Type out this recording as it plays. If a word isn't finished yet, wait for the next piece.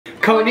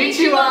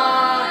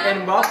Konnichiwa!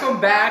 And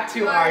welcome back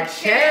to our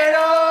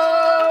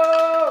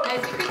channel! As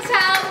you can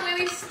tell, the way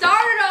we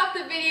started off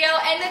the video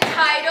and the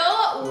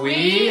title,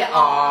 we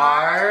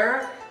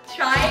are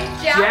trying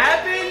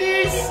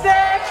Japanese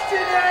snacks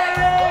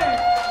today!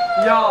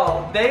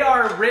 Y'all, they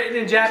are written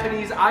in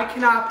Japanese. I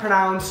cannot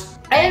pronounce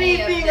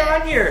anything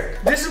on here.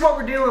 This is what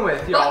we're dealing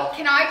with, y'all. But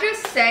can I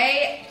just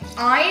say,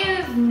 I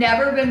have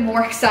never been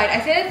more excited. I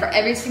say that for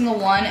every single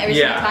one, every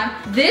single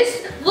time.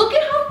 This, look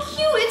at how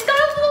cute. It's got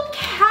a little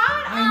cat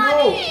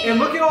on it. And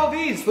look at all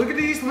these. Look at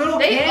these little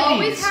candies. They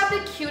always have the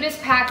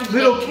cutest packaging.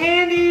 Little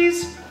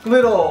candies,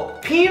 little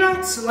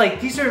peanuts. Like,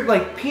 these are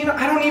like peanut.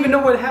 I don't even know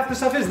what half the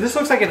stuff is. This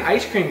looks like an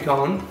ice cream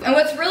cone. And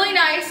what's really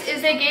nice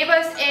is they gave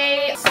us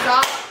a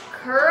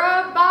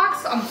Sakura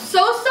box. I'm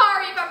so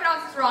sorry if I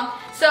pronounced this wrong.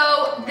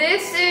 So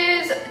this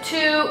is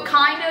to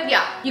kind of,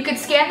 you could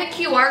scan the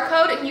QR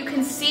code and you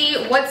can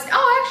see what's,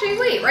 oh actually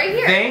wait, right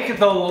here. Thank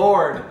the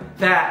Lord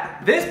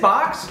that this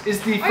box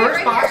is the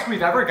first box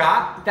we've ever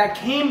got that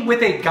came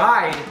with a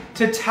guide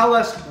to tell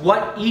us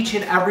what each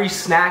and every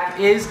snack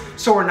is,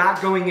 so we're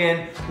not going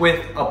in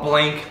with a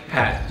blank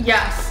head.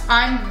 Yes,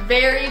 I'm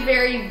very,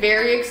 very,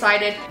 very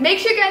excited. Make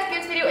sure you guys give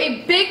this video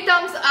a big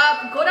thumbs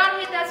up. Go down and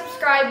hit that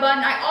subscribe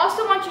button. I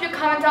also want you to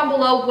comment down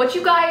below what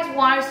you guys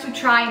want us to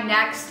try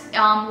next.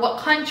 What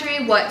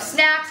country, what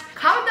snacks.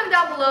 Comment them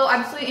down below. I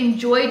absolutely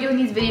enjoy doing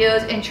these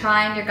videos and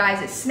trying your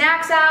guys'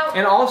 snacks out.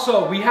 And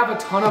also, we have a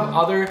ton of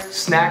other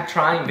snack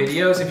trying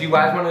videos. If you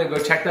guys wanted to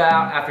go check that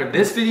out after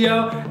this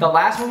video. The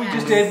last one we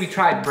just did, we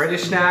tried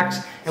British snacks,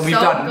 and we've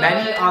done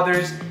many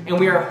others, and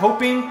we are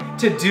hoping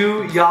to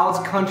do y'all's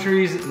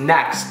countries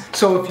next.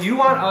 So if you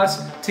want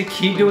us to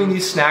keep doing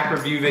these snack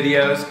review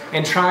videos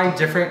and trying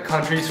different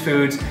countries'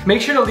 foods,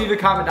 make sure to leave a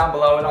comment down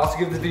below and also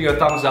give this video a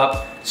thumbs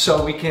up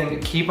so we can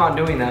keep on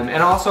doing them.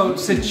 And also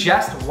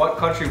suggest what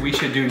country we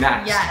should do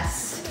next.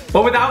 Yes.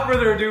 But without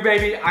further ado,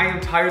 baby, I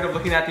am tired of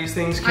looking at these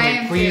things.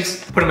 Can we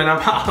please put them in our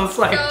mouths?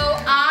 Like, so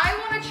I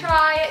want to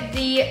try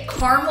the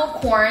caramel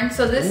corn.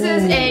 So this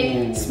is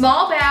a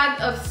small bag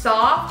of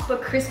soft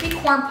but crispy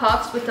corn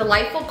puffs with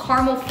delightful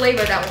caramel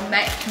flavor that will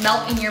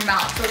melt in your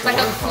mouth. So it's like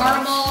a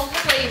caramel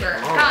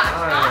flavor. Gosh,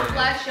 God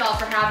bless y'all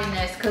for having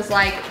this, cause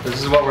like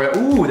this is what we're.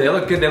 Ooh, they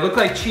look good. They look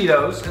like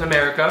Cheetos in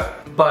America,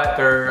 but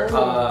they're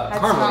caramel. That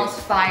smells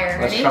fire.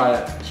 Let's Ready? try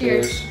it.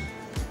 Cheers.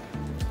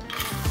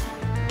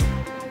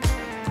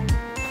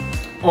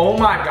 Oh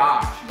my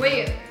gosh.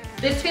 Wait,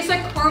 this tastes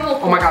like caramel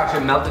corn. Oh my gosh,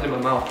 it melted in my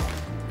mouth.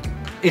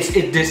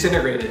 It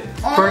disintegrated.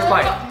 First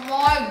bite. Oh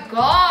my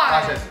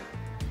god. Watch this.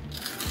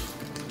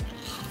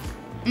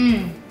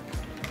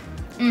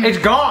 It's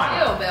gone.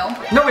 Ew, Bill.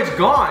 No, it's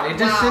gone. It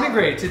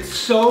disintegrates. It's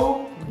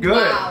so good.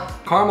 Wow.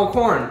 Caramel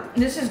corn.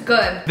 This is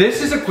good.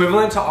 This is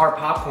equivalent to our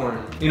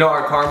popcorn. You know,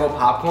 our caramel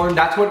popcorn.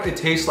 That's what it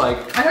tastes like.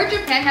 I heard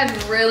Japan has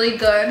really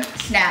good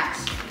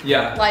snacks.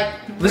 Yeah. Like,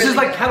 this really is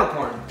like good. kettle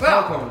corn.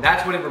 Kettle corn.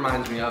 That's what it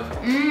reminds me of.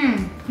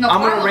 No,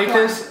 I'm gonna rate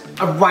this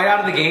right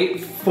out of the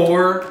gate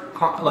for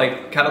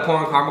like kettle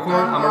corn, caramel corn.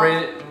 I'm gonna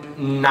rate it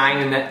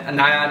 9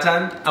 out of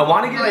 10. I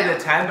want to give it a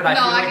 10, but I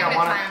feel like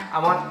I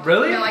want.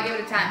 Really? No, I give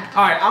it a 10.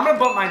 All right, I'm gonna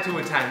bump mine to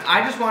a 10.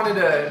 I just wanted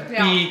to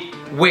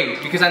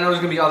wait because I know there's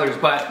gonna be others,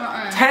 but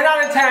 10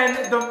 out of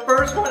 10, the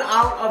first one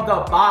out of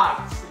the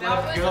box.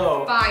 Let's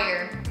go.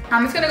 Fire.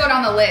 I'm just gonna go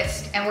down the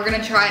list and we're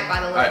gonna try it by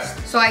the list.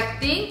 Right. So I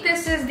think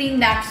this is the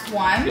next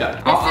one.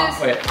 Yeah.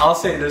 I'll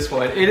say this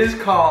one. It is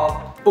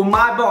called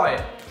My Boy.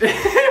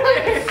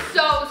 I'm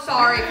so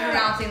sorry for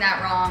pronouncing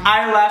that wrong.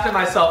 I laughed at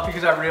myself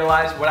because I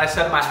realized what I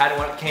said in my head and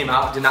what came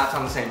out did not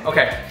sound the same.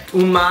 Okay,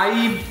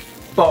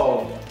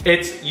 Umaibo.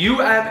 It's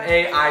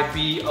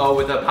U-M-A-I-B-O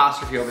with an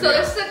apostrophe over there. So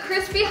this is a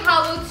crispy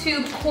hollow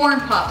tube corn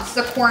puff.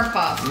 This is a corn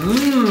puff.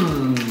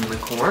 The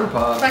corn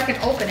puff. So I can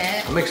open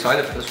it. I'm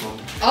excited for this one.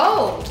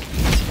 Oh.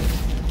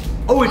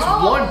 Oh, it's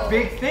one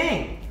big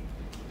thing.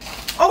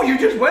 Oh, you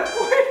just went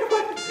for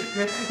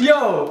it?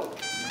 Yo,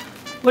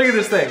 look at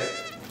this thing.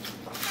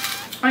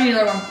 I need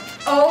another one.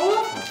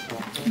 Oh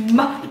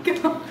my god.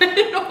 Oh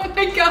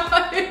my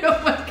god.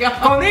 Oh my god.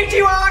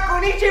 Konnichiwa,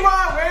 konnichiwa.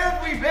 Where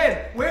have we been?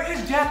 Where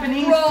is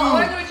Japanese food I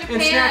wanna go to Japan.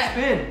 and snacks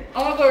been? I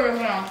want to go to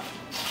Japan.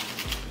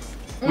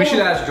 We should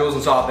ask Jules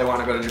and Saul if they want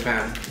to go to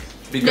Japan.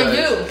 Because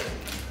they do.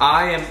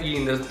 I am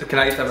eating this. Can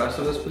I eat the rest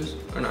of this, please?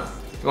 Or no?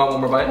 You want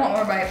one more bite? I want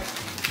more bite.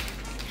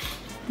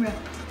 Yeah.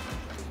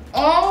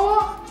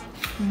 Oh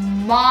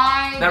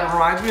my. That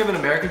reminds me of an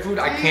American food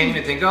I can't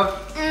even think of.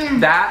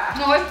 That.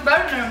 No, it's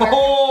better than American.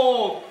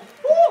 Oh.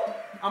 Woo.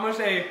 I'm gonna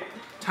say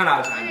 10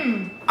 out of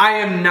 10. I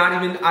am not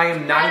even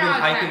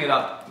hyping it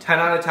up. 10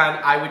 out of 10,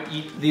 I would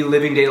eat the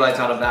living daylights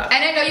out of that.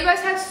 And I know you guys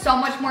have so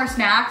much more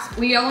snacks.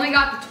 We only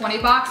got the 20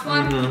 box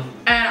one, and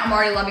I'm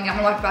already loving it. I'm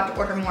about to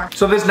order more.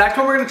 So this next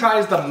one we're gonna try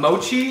is the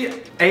mochi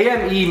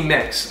AME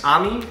mix.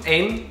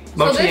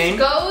 Mochi so this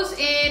goes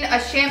in a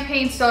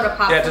champagne soda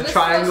pop. Yeah, it's a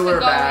triangular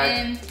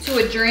bag. To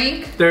a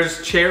drink.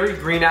 There's cherry,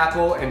 green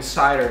apple, and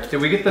cider.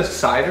 Did we get the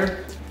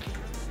cider?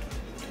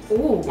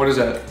 Ooh. What is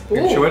that?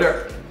 You chew it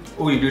or?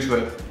 Ooh, you do chew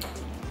it.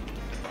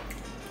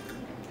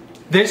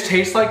 This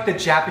tastes like the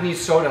Japanese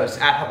sodas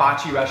at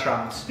hibachi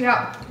restaurants.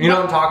 Yeah. You know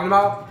what I'm talking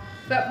about?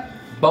 But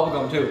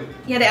bubblegum too.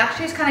 yeah, they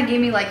actually just kind of gave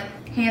me like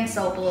hand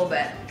soap a little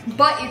bit.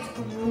 But it's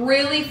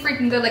really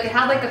freaking good. Like it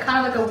had like a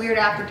kind of like a weird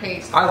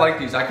aftertaste. I like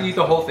these. I could eat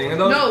the whole thing of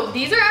those. No,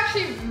 these are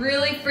actually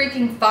really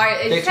freaking fire.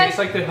 They taste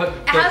like the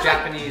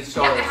Japanese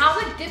sodas. Yeah, it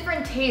has like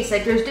different tastes.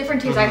 Like there's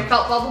different tastes. I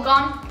felt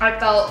bubblegum. I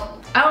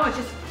don't know, it's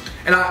just.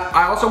 And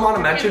I also want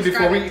to mention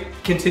before we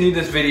continue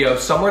this video,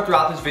 somewhere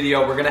throughout this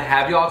video, we're gonna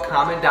have y'all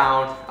comment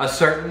down a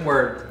certain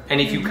word. And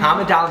if you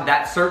comment down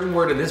that certain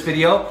word in this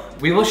video,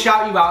 we will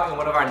shout you out in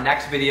one of our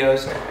next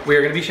videos. We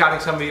are gonna be shouting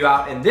some of you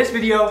out in this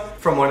video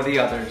from one of the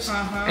others.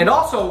 And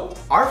also,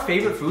 our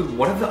favorite food,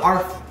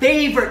 our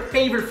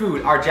favorite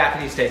food are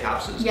Japanese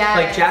steakhouses. Yes.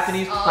 Like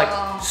Japanese, like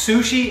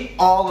sushi,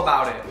 all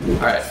about it.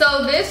 All right.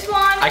 So this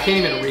one I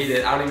can't even read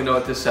it. I don't even know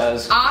what this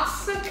says.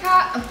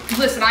 Asuka,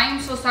 listen, I am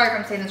so sorry if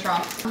I'm saying this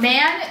wrong.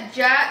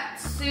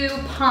 Manjatsu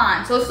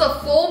Pan. So this is a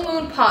full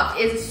moon puff.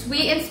 It's a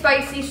sweet and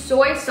spicy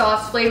soy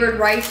sauce flavored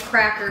rice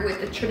cracker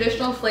with a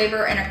traditional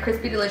flavor and a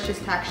crispy, delicious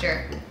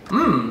texture.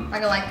 Am I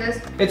gonna like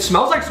this? It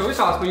smells like soy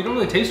sauce, but you don't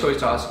really taste soy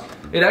sauce.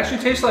 It actually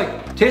tastes like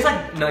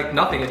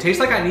nothing. It tastes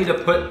like I need to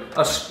put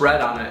a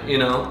spread on it, you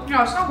know?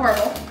 No, it's not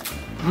horrible.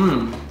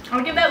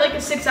 I'll give that like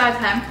a 6 out of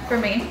 10 for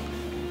me.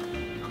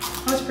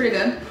 That was pretty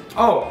good.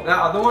 Oh, that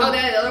other one? Oh, the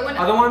other one?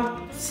 Other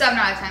one? 7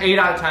 out of 10. 8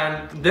 out of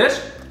 10.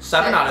 This?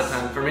 7 out of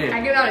 10 for me.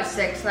 I give that a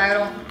 6. I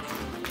don't.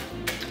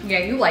 Yeah,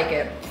 you like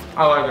it.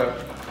 I like it.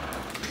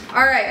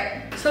 All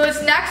right. So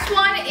this next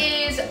one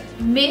is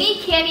mini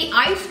candy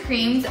ice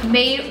creams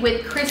made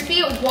with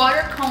crispy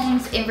water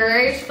cones in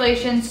various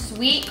flavors,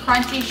 sweet,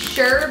 crunchy,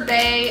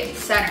 sorbet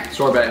center.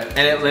 Sorbet. And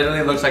it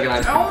literally looks like an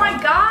ice cream. Oh my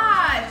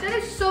gosh, that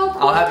is so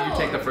cool. I'll have you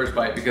take the first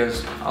bite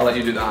because I'll let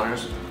you do the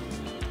honors.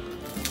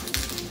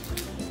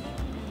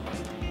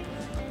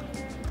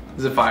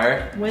 Is it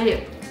fire?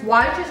 Wait,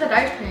 why does it taste like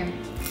ice cream?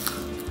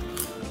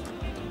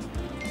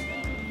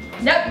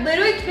 That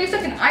literally tastes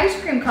like an ice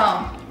cream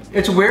cone.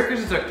 It's weird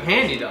because it's a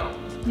candy though.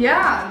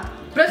 Yeah.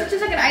 But does it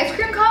taste like an ice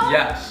cream cone?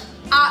 Yes.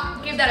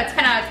 Give that a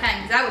 10 out of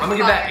 10. That was I'm gonna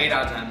give that 8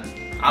 out of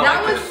 10. I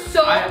like was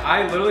so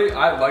I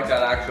like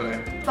that actually.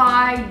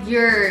 Fire.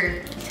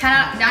 9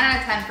 out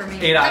of 10 for me.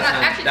 8 out of 10.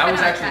 Actually, that was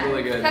 10 out of actually 10.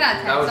 really good. 10 out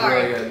of 10, That was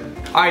sorry. really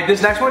good. All right,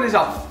 this next one is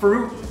a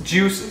fruit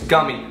juice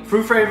gummy.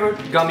 Fruit flavored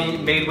gummy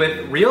made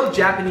with real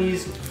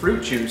Japanese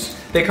fruit juice.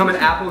 They come in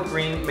apple,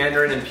 green,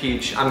 mandarin, and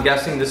peach. I'm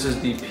guessing this is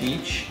the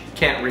peach.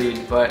 Can't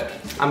read, but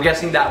I'm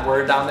guessing that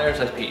word down there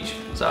says peach.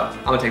 So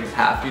I'm gonna take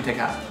half. You take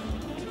half.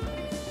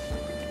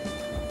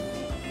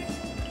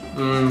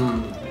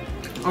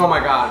 Oh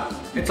my god.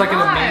 It's like an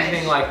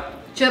amazing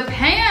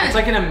Japan. It's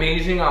like an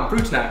amazing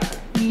fruit snack.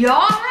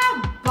 Y'all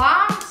have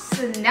bomb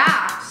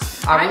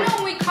snacks. I know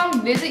when we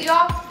come visit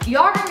y'all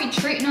are gonna be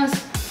treating us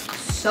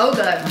so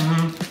good.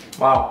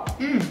 Wow.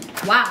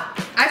 Wow.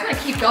 I just wanna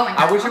keep going.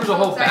 I wish there was a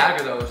whole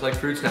bag of those, like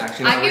fruit snacks.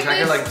 You know, I wish I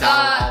could like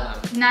down all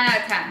of them. 9 out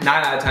of 10.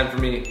 9 out of 10 for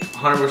me,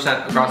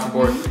 100% across the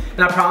board.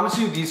 And I promise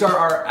you, these are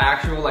our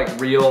actual like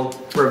real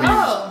reviews.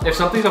 Oh. If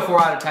something's a 4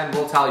 out of 10,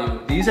 we'll tell you.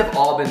 These have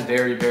all been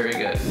very, very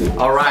good.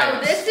 All right. So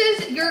this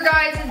is your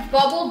guys'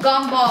 bubble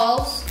gum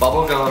balls.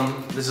 Bubble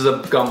gum, this is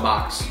a gum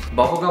box.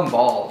 Bubble gum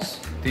balls.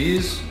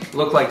 These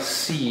look like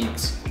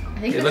seeds.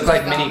 They look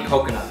like mini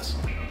coconuts.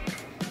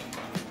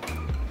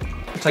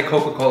 It's like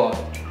Coca-Cola.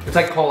 It's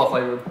like cola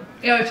flavored.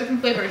 Yeah, it's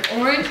different flavors.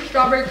 Orange,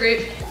 strawberry,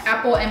 grape,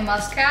 apple, and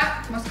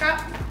muscat.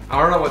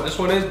 I don't know what this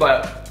one is,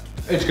 but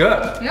it's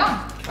good.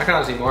 Yeah. I kind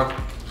of see more.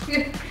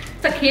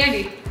 It's a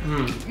candy.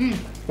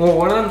 Well,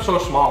 one of them's so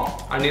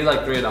small. I need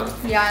like 3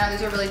 of them. Yeah, I know,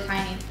 these are really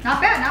tiny.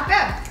 Not bad, not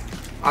bad.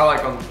 I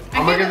like them.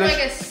 I'm gonna give it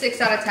like a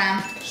 6 out of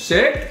 10.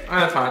 6?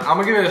 That's fine. I'm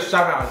gonna give it a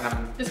 7 out of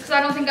 10. Just because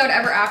I don't think I would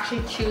ever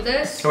actually chew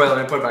this. Oh, wait, let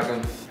me put it back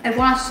in. I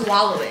want to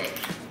swallow it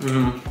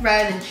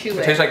rather than chew it.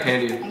 It tastes like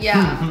candy.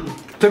 Yeah.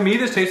 To me,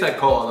 this tastes like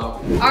cola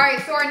though. All right,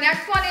 so our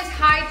next one is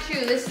Hi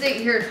Chew. This is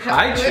here.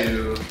 Hi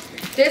Chew.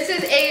 This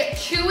is a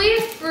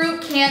chewy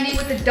fruit candy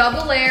with a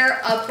double layer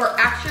for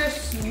extra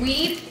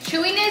sweet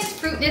chewiness,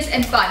 fruitness,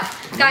 and fun.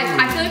 Guys,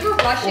 I feel like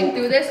we're rushing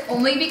through this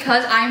only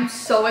because I'm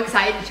so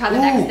excited to try the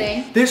next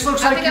thing. This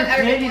looks like your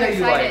candy that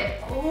you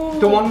like.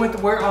 The one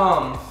with where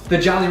the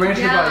Jolly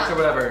Rancher bites or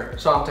whatever.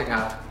 So I'm taking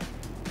half.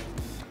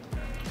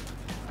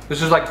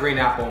 This is like green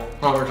apple.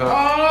 100%.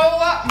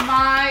 Oh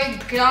my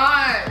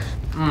gosh.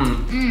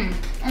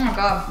 Oh my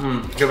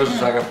god. Give us a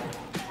second.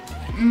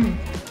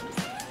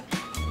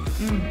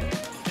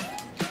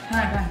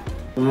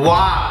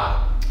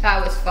 Wow.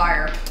 That was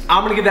fire.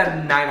 I'm gonna give that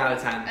a 9 out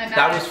of 10.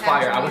 That was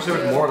fire. I wish there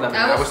was more of them.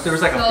 I wish there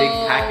was like a big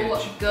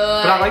package. Good.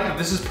 But I like that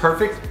this is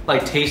perfect,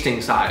 like tasting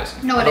size.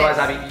 No, it Otherwise, is.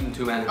 I'd be eating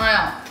too many. I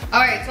know.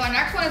 All right, so our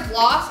next one is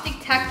Lost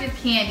Detective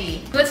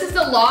Candy. This is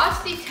the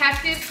Lost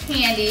Detective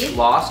Candy.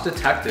 Lost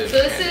Detective. So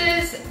this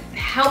is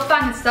help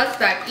find the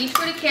suspect. Each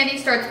fruity candy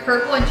starts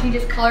purple and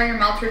changes color in your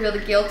mouth to reveal the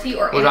guilty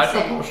or innocent. Was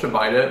I supposed to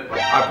bite it?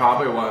 I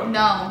probably would.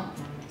 No.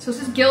 So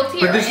this is guilty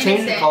or innocent. But this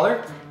changes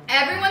color?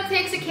 Everyone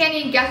takes a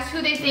candy and guesses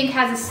who they think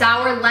has a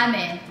sour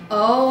lemon.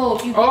 Oh,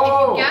 if you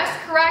guess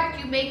correct,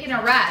 you make an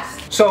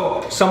arrest.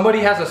 So somebody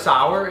has a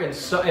sour and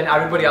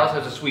everybody else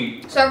has a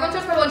sweet. So everyone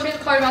starts by one change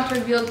the card amount to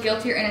reveal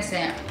guilty or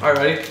innocent. All right,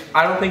 ready?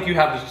 I don't think you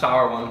have the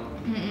sour one.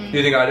 Do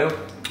you think I do?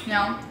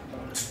 No.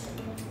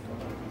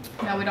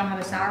 No, we don't have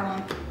a sour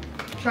one.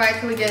 Try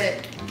it till we get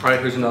it. All right,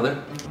 here's another.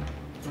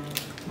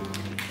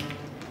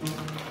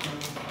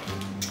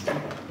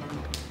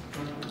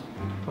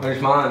 Where's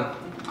mine?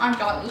 I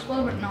got this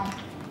one, but no.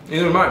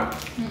 Neither am I.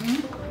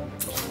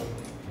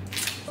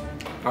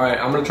 All right,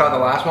 I'm gonna try the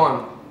last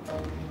one.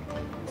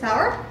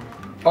 Sour?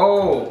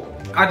 Oh,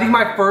 I think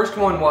my first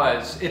one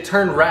was. It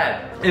turned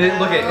red. And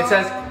look it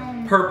says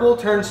purple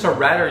turns to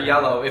red or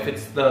yellow if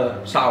it's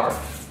the sour.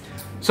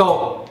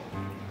 So,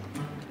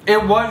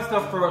 it was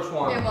the first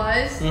one. It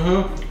was?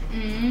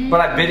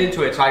 But I bit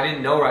into it, so I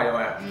didn't know right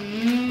away.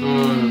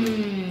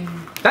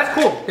 That's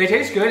cool. They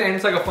taste good, and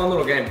it's like a fun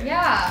little game.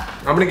 Yeah.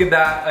 I'm gonna give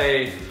that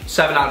a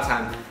 7 out of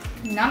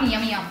 10. Yummy,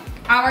 yummy, yum.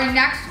 Our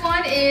next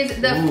one is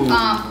the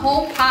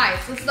home pie.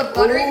 So this is a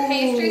buttery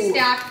pastry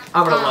stack.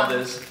 I'm gonna love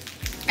this.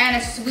 And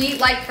a sweet,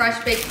 like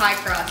fresh baked pie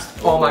crust.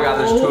 Oh my god,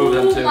 there's 2 of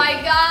them too. Oh my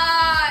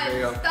god! There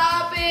you go.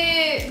 Stop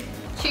it!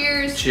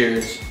 Cheers.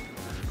 Cheers.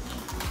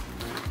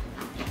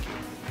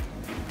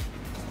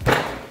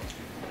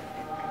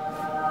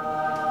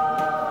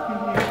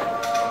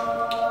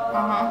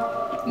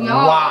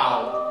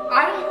 Wow.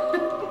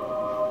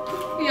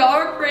 Y'all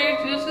are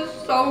crazy. This is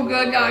so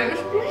good, guys.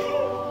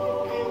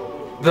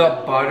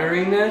 The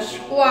butteriness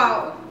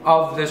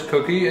of this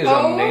cookie is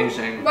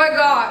amazing. Oh my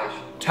gosh.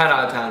 10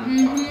 out of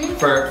 10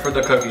 for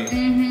the cookie.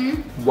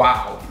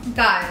 Wow.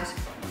 Guys.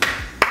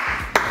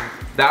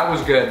 That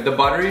was good. The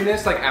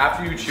butteriness, like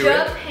after you chew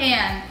it.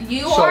 Japan,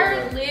 you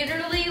are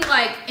literally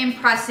like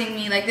impressing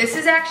me. Like this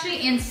is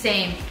actually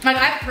insane. Like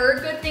I've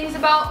heard good things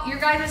about your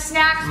guys'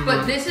 snacks,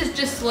 but this is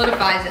just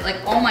solidifies it.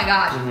 Like, oh my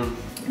gosh.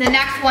 The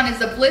next one is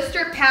the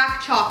blister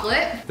pack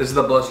chocolate. This is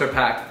the blister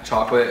pack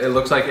chocolate. It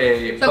looks like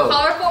a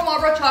colorful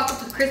Marlboro chocolate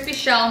with a crispy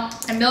shell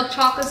and milk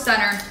chocolate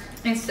center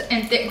and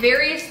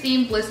various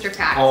themed blister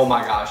packs. Oh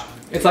my gosh.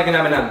 It's like an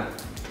M&M.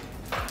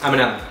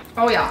 M&M.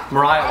 Oh yeah.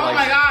 Mariah likes. Oh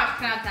my gosh,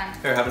 10 out of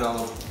 10. Here, have another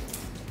one.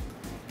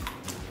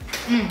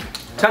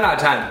 10 out of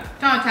 10.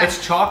 10 out of 10. It's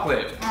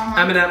chocolate.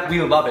 M&M,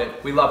 we love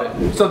it. We love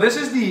it. So this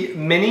is the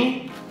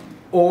mini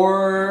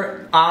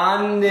or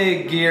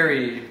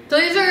onigiri. So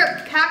these are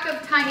a pack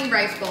of tiny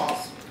rice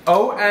balls.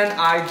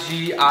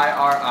 Onigiri.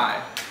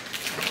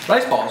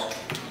 Rice balls.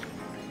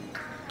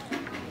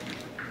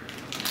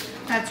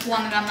 That's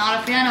one that I'm not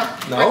a fan of.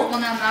 No? That's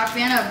one that I'm not a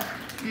fan of.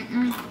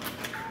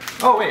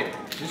 Oh wait,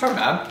 these aren't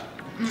bad.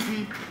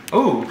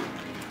 Ooh.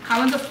 That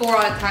one's a 4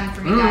 out of 10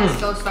 for me, guys.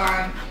 So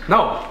sorry.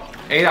 No,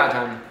 8 out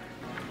of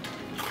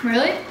 10.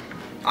 Really?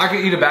 I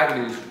could eat a bag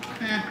of these.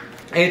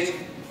 It's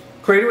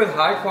created with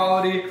high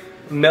quality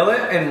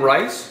millet and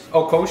rice,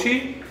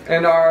 okoshi,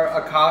 and our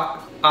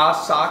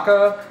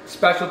Osaka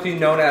specialty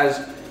known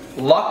as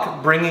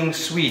luck bringing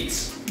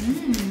sweets.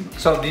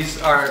 So these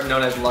are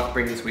known as luck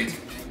bringing sweets.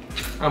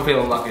 I'm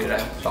feeling lucky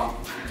today, so I'm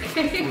just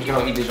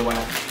gonna eat these away.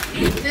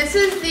 This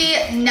is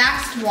the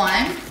next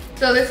one.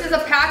 So this is a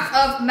pack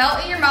of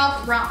melt in your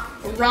mouth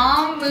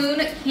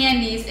Ramoon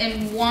candies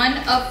in 1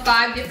 of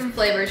 5 different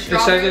flavors.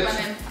 Strawberry,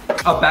 lemon.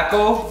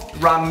 Abeko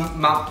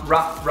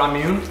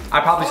Ramoon. I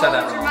probably said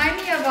that wrong. Remind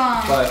me of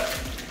But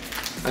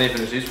I need to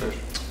finish these first.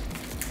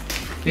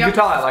 You can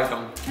tell I like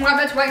them. Oh my god,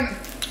 that's right.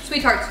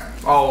 Sweet tarts.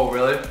 Oh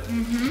really?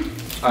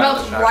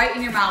 Melts right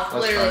in your mouth,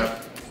 literally.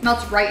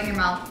 Melts right in your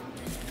mouth.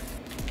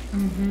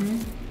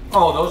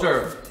 Oh, those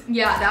are.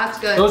 Yeah, that's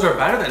good. Those are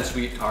better than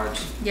sweet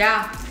tarts.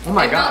 Yeah. Oh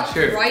my gosh,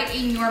 here. Right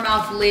in your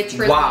mouth,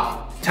 literally.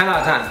 Wow. 10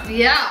 out of 10.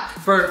 Yeah.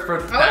 For I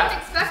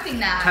wasn't expecting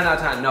that. 10 out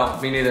of 10. No,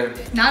 me neither.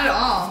 Not at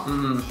all.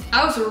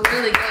 That was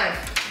really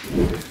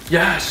good.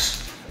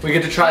 Yes. We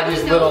get to try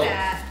these little.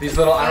 I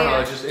don't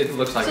know. It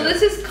looks like. So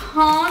this is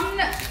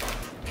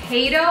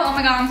Potato. Oh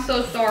my god, I'm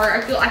so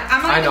sorry. I feel like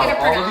I'm not gonna get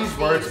to pronounce all of these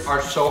words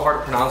are so hard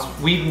to pronounce.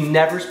 We've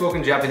never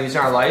spoken Japanese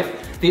in our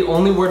life. The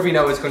only word we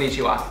know is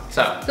konnichiwa.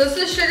 So this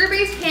is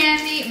sugar-based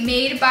candy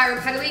made by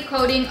repeatedly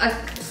coating a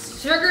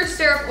sugar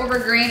syrup over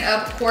grain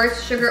of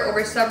coarse sugar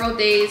over several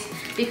days,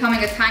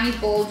 becoming a tiny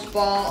bulge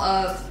ball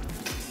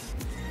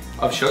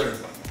of sugar,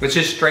 which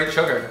is straight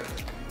sugar.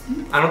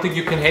 I don't think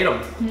you can hate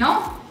them.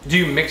 No. Do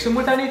you mix them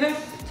with anything?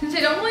 Since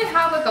they don't really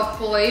have like a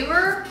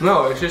flavor.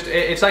 No, it's just,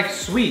 it's like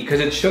sweet because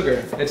it's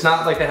sugar. It's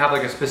not like they have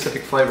like a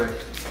specific flavor.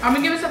 I'm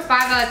gonna give this a 5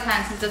 out of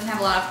 10 since it doesn't have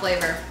a lot of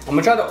flavor. I'm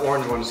gonna try the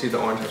orange one to see if the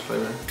orange has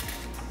flavor.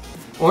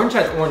 Orange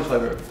has orange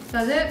flavor.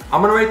 Does it?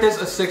 I'm gonna rate this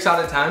a 6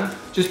 out of 10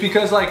 just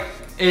because like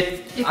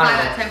it's 5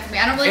 out of 10 for me.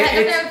 I don't really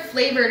have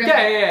flavor to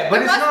Yeah, but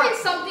there it's must be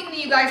something that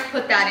you guys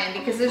put that in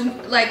because there's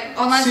like,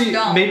 unless you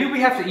don't. Maybe we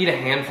have to eat a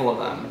handful of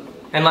them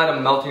and let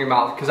them melt in your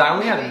mouth because I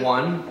only had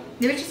one.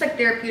 Maybe it's just like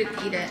therapeutic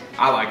to eat it.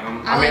 I like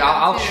them. I mean,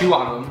 I'll chew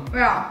on them.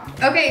 Yeah.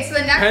 Okay, so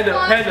the next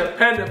one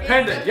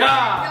Panda,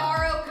 yeah!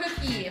 Pandoro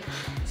cookie.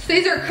 So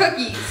these are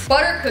cookies.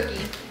 Butter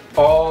cookie.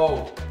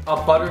 Oh, a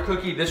butter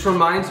cookie. This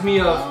reminds me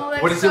of,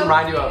 what does it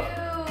remind you of?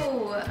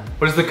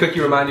 What does the cookie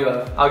remind you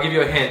of? I'll give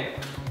you a hint.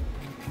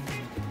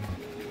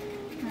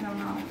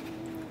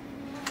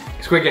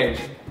 Squid Games.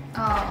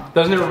 Oh.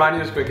 Doesn't it remind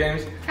you of Squid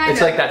Games? Kind it's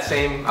of. like that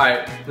same, all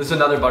right, this is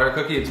another butter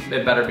cookie.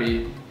 It better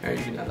be, here, you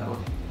can have that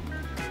one.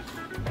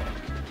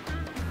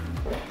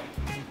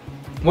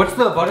 What's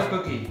the butter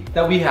cookie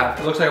that we have?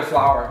 It looks like a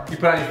flower. You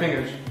put on your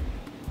fingers.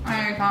 I know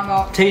what you're talking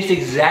about. Tastes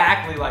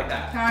exactly like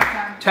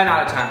that. 10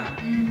 out of 10.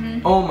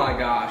 10. Oh my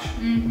gosh.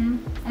 Oh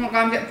my god,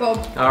 I'm getting full.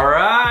 All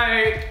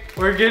right,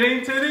 we're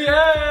getting to the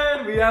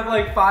end. We have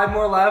like 5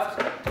 more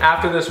left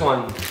after this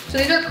one. So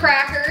these are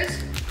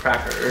crackers.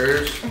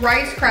 Crackers.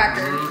 Rice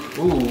crackers.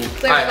 Ooh.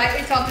 They're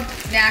lightly salted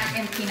snack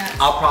and peanuts.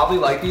 I'll probably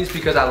like these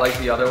because I like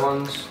the other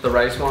ones, the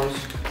rice ones.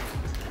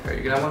 Here,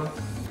 you can have one.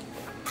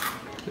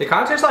 They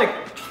kind of taste like...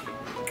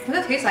 What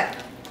does it taste like?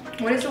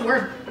 What is the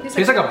word? It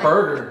tastes like a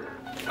burger.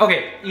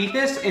 Okay, eat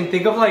this and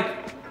think of like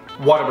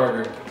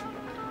Whataburger.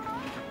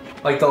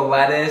 Like the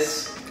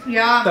lettuce.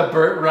 Yeah. The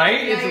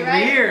right? Yeah, It's you're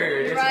right. weird.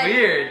 You're It's right.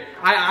 weird.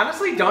 I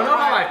honestly don't know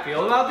how I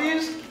feel about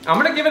these. I'm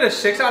gonna give it a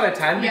 6 out of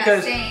 10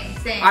 because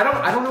same. I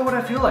don't know what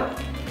I feel like.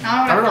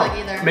 I don't know what I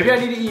feel like either. Maybe I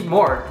need to eat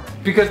more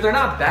because they're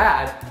not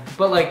bad,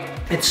 but like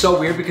it's so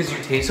weird because you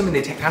taste them and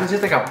they kind of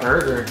taste like a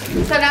burger.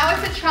 So now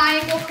it's the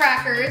triangle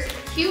crackers.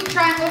 Cute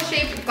triangle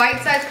shaped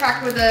bite-sized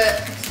cracker with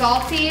a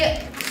salty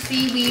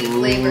seaweed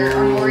flavor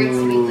or nori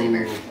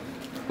seaweed flavor.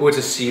 Oh, it's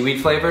a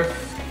seaweed flavor?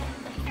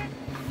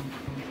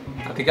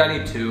 I think I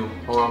need 2.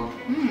 Hold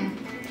on.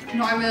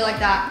 No, I really like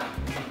that.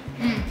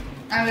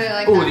 I really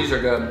like Oh, that. these are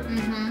good.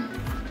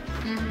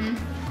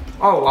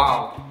 Oh,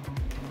 wow.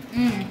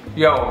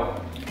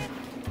 Yo.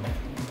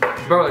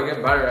 Bro, they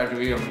get better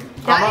after you eat them.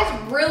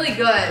 That is really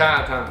good. 10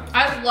 out of 10.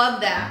 I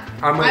love that.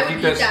 I'm gonna I keep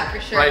would this eat that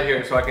for sure. right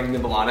here so I can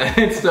nibble on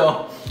it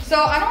still.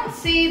 So I don't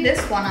see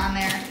this one on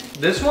there.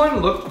 This one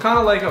looked kind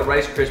of like a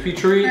Rice Krispie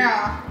treat,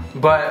 Yeah.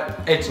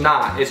 but it's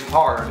not. It's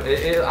hard.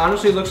 It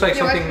honestly looks like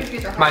Yeah, Rice something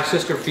Krispies are hard. my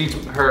sister feeds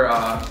her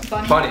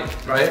bunny,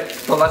 right?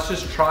 So let's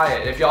just try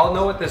it. If y'all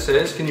know what this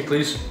is, can you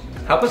please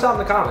help us out in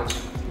the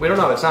comments? We don't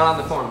know. It's not on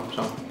the form,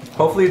 so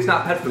hopefully it's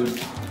not pet food.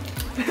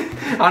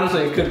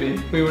 Honestly, it could be.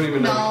 We wouldn't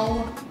even know.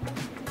 No.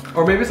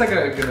 Or maybe it's like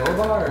a granola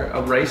bar or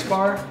a rice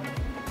bar.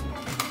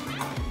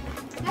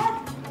 No,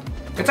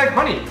 It's like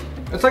honey.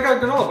 It's like a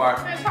granola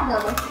bar. it's not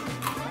horrible.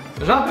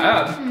 It's not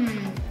bad.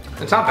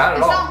 It's not bad at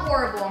It's all. not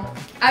horrible.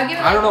 I'll give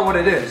it I don't know what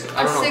it is.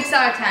 I a don't know. 6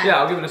 out of 10. Yeah,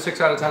 I'll give it a 6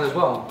 out of 10 as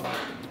well.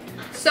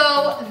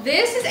 So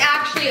this is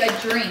actually a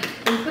drink.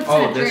 We put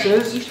Oh, in a this drink.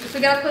 is? So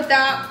we gotta put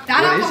that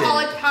What is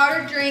non-alcoholic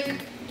powdered drink.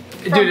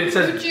 From Dude, it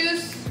fruit says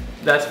juice.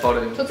 that's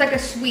funny. So it's like a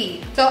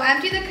sweet. So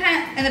empty the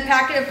can in the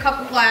packet of cup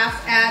of glass,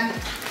 add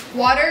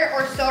water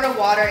or soda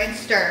water and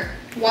stir.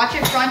 Watch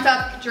it front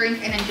up, drink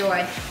and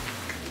enjoy.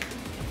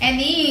 And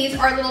these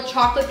are little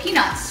chocolate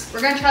peanuts.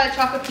 We're gonna try the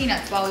chocolate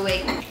peanuts while we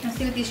wait. Let's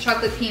see what these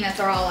chocolate peanuts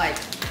are all like.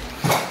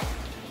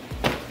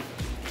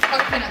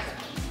 Chocolate peanuts.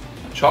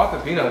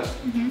 Chocolate peanuts.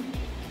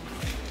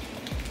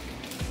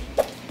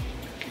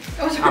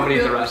 Those are I'm gonna eat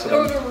good. the rest of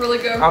them. Those are really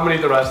good. I'm gonna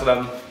eat the rest of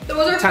them.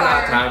 Those are 10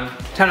 out of fire.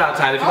 10. 10 out of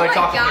 10 if you Oh like my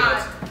chocolate God.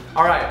 peanuts.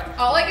 All right.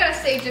 All I gotta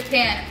say,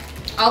 Japan.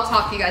 I'll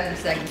talk to you guys in a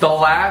second. The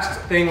last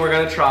thing we're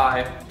gonna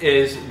try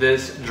is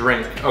this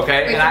drink,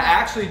 okay? Wait, And I come on.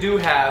 actually do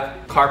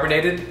have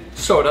carbonated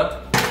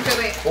soda. Okay,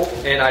 wait.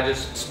 Oh, and I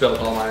just spilled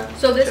all mine.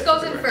 So this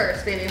goes in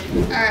first, baby.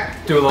 Alright.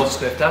 Do a little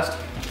sniff test.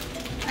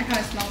 I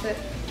kinda smelled it.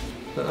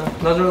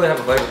 Doesn't really have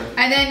a flavor.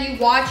 And then you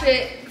watch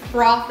it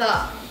froth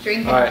up.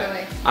 Drink All and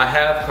right, enjoy. I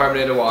have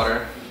carbonated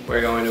water.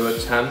 We're going to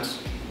attempt.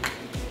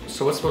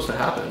 So what's supposed to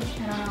happen?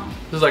 I don't know.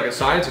 This is like a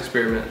science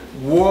experiment.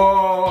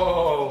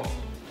 Whoa!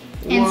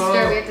 And Whoa.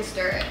 stir, we have to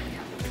stir it.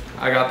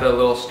 I got the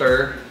little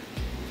stir.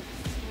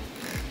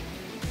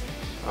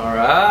 All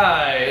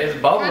right, it's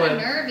I'm kinda bubbling.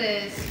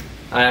 nervous.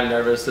 I am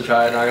nervous to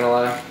try it, not gonna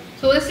lie.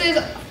 So this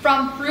is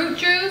from fruit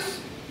juice,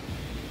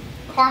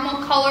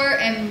 caramel color,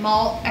 and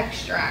malt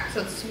extract,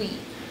 so it's sweet.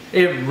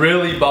 It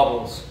really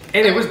bubbles.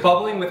 And it was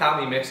bubbling without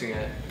me mixing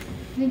it.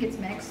 I think it's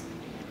mixed.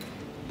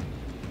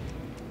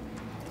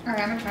 Alright,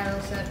 I'm gonna try a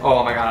little sip.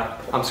 Oh my God,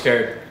 I'm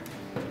scared.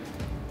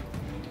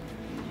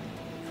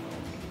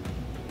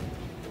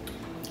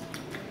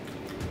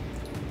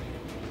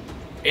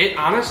 It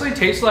honestly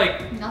tastes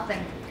like Nothing.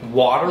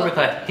 water with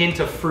a hint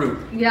of fruit.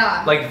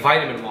 Yeah. Like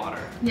vitamin water.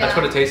 Yeah. That's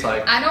what it tastes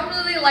like. I don't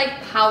really like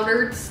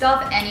powdered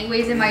stuff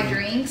anyways in my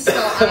drinks, so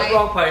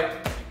Wrong I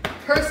pipe.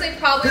 personally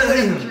probably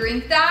wouldn't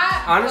drink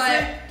that.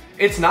 Honestly,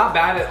 it's not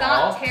bad but at it's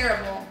not all.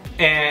 terrible.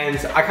 And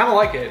I kind of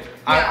like it.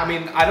 Yeah. I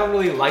mean, I don't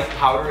really like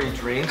powdery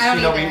drinks. I don't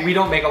you know, either. we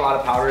don't make a lot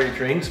of powdery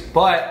drinks,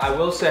 but I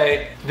will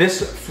say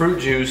this fruit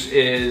juice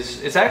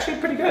it's actually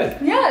pretty good.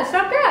 Yeah, it's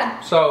not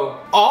bad. So,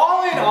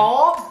 all in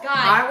all, Guys.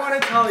 I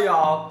want to tell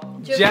y'all,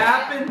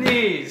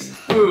 Japanese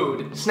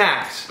food,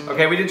 snacks.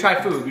 Okay, we didn't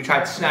try food, we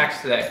tried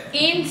snacks today.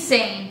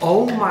 Insane.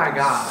 Oh my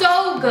God.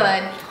 So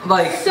good.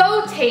 Like,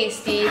 So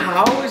tasty.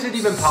 how is it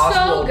even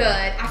possible So good.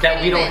 I that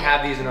can't we don't even.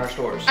 have these in our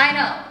stores? I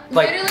know.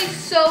 Like, literally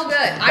so good.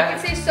 I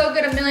that- can say so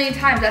good a million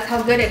times. That's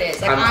how good it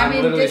is. Like I'm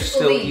in literally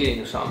still disbelief.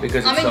 eating some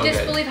because I'm it's in so good.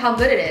 disbelief how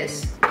good it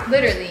is.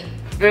 Literally.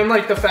 And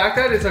like the fact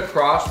that it's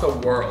across the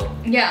world,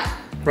 Yeah.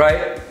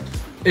 right,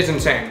 is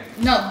insane.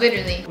 No,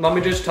 literally. Let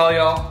me just tell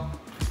y'all,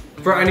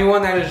 For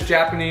anyone that is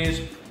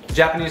Japanese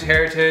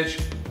heritage,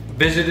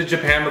 visited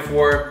Japan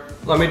before,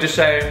 let me just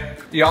say,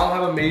 y'all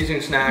have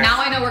amazing snacks.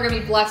 Now I know we're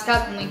gonna be blessed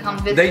up when we come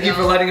visit. Thank you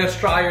for letting us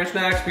try your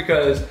snacks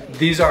because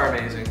these are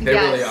amazing. They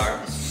really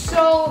are.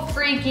 So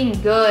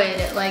freaking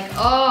good. Like,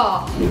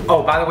 oh.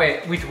 Oh, by the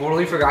way, we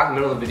totally forgot in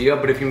the middle of the video,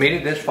 but if you made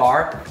it this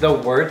far, the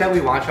word that we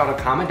want y'all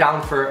to comment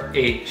down for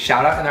a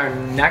shout out in our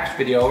next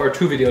video, or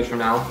 2 videos from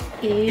now,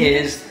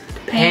 is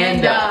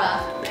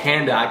panda.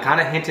 Panda. I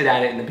kind of hinted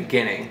at it in the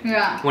beginning.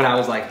 Yeah. When I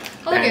was like,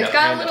 oh, look, it's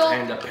got a little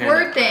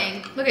word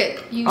thing. Look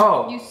at you.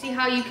 Oh. You see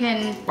how you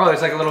can. Oh,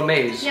 there's like a little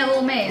maze. Yeah, a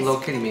little maze. A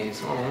little kitty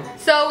maze. Oh.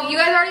 So you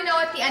guys already know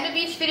at the end of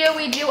each video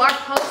we do our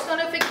post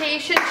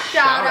notification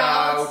shout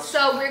outs.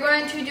 So we're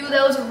going to do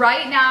those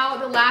right now.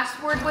 The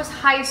last word was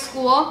high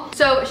school.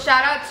 So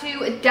shout out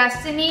to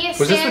Destiny.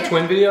 Was this the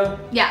twin video?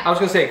 Yeah. I was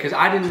gonna say because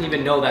I didn't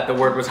even know that the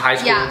word was high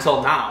school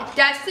until now.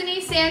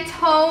 Destiny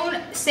Santoyo.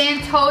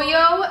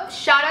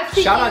 Shout out to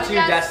you,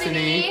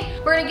 Destiny.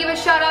 We're gonna give a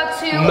shout out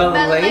to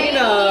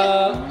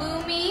Melena.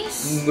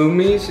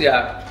 Loomies,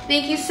 yeah.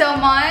 Thank you so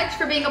much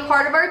for being a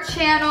part of our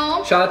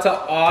channel. Shout out to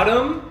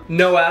Autumn,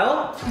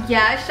 Noel.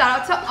 Yeah, shout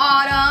out to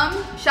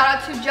Autumn. Shout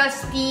out to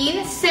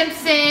Justine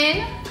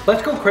Simpson.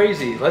 Let's go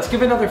crazy. Let's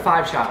give another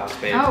 5 shout outs,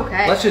 babe.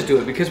 Okay. Let's just do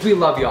it because we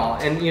love y'all.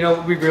 And you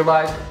know, we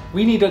realized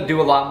we need to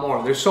do a lot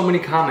more. There's so many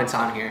comments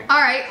on here. All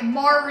right,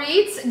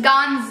 Maurice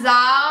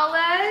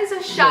Gonzalez.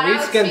 Shout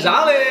out to you.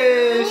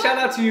 Shout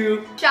out to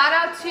you. Shout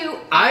out to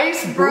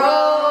Ice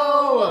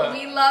Bro.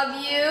 We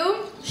love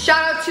you.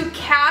 Shout out to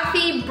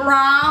Kathy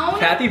Brown.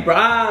 Kathy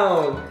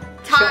Brown.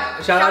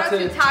 Shout out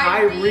to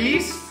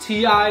Tyrese.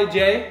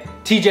 TJJ.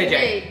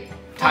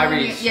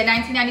 Tyrese. Yeah,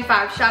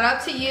 1995. Shout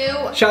out to you.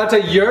 Shout out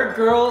to your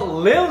girl,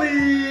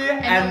 Lily.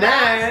 And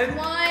then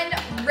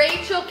last one,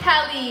 Rachel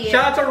Kelly.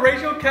 Shout out to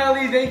Rachel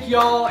Kelly. Thank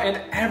y'all and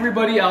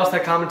everybody else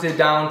that commented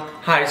down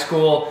high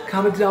school.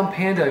 Comment down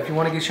Panda if you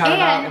want to get shouted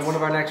out in one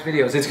of our next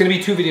videos. It's going to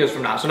be 2 videos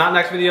from now. So not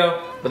next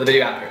video, but the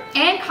video after.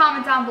 And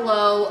comment down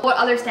below what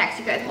other snacks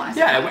you guys want us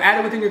to Yeah, add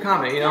it within your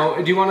comment. You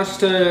know, do you want us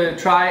to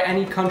try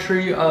any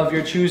country of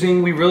your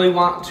choosing? We really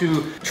want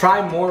to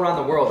try more around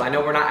the world. I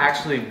know we're not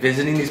actually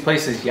visiting these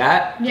places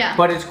yet. Yeah.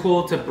 But it's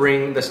cool to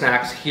bring the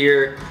snacks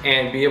here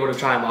and be able to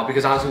try them all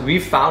because honestly, we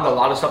found a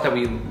lot of stuff that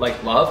we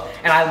like love.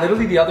 And I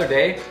literally the other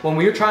day, when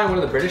we were trying one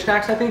of the British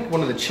snacks, I think,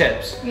 one of the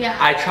chips. Yeah.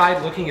 I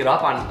tried looking it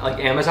up on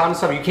like Amazon and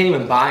stuff. You can't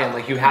even buy them.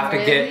 Like you have to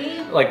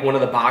get like one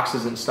of the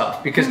boxes and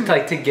stuff because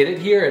like to get it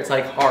here, it's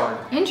like hard.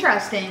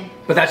 Interesting.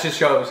 But that just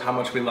shows how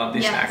much we love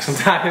these snacks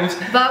sometimes.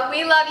 But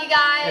we love you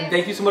guys. And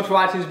thank you so much for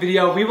watching this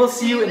video. We will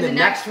see you in the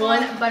next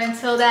one. But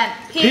until then,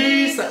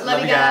 peace.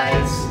 Love you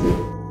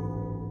guys.